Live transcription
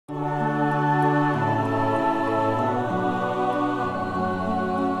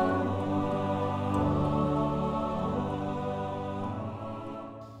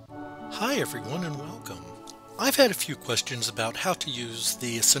Hi everyone and welcome. I've had a few questions about how to use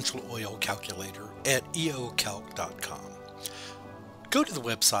the essential oil calculator at eocalc.com. Go to the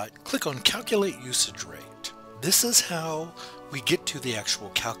website, click on Calculate Usage Rate. This is how we get to the actual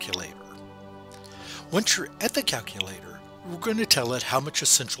calculator. Once you're at the calculator, we're going to tell it how much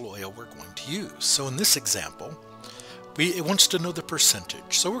essential oil we're going to use. So in this example, it wants to know the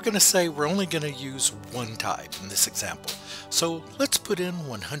percentage. So we're going to say we're only going to use one type in this example. So let's put in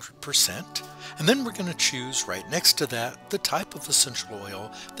 100%, and then we're going to choose right next to that the type of essential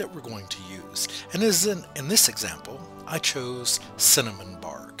oil that we're going to use. And as in this example, I chose cinnamon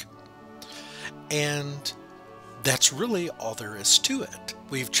bark. And that's really all there is to it.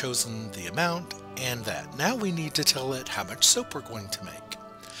 We've chosen the amount and that. Now we need to tell it how much soap we're going to make.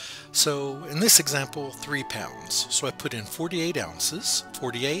 So in this example, 3 pounds. So I put in 48 ounces,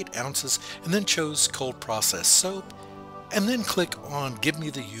 and then chose cold processed soap, and then click on Give me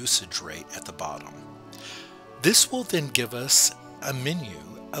the usage rate at the bottom. This will then give us a menu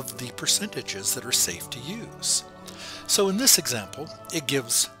of the percentages that are safe to use. So in this example, it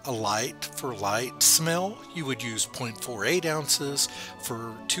gives a light. For light smell, you would use 0.48 ounces.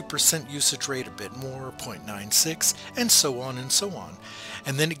 For 2% usage rate, a bit more, 0.96, and so on and so on.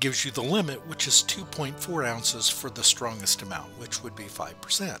 And then it gives you the limit, which is 2.4 ounces for the strongest amount, which would be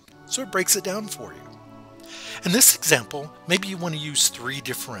 5%. So it breaks it down for you. In this example, maybe you want to use 3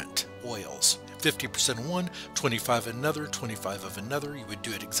 different oils. 50% of one, 25 of another, 25 of another. You would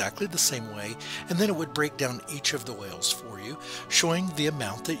do it exactly the same way, and then it would break down each of the oils for you, showing the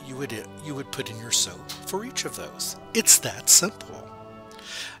amount that you would put in your soap for each of those. It's that simple.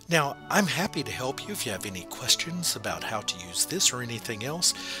 Now, I'm happy to help you if you have any questions about how to use this or anything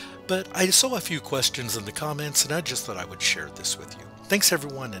else, but I saw a few questions in the comments and I just thought I would share this with you. Thanks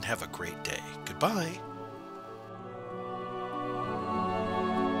everyone and have a great day. Goodbye.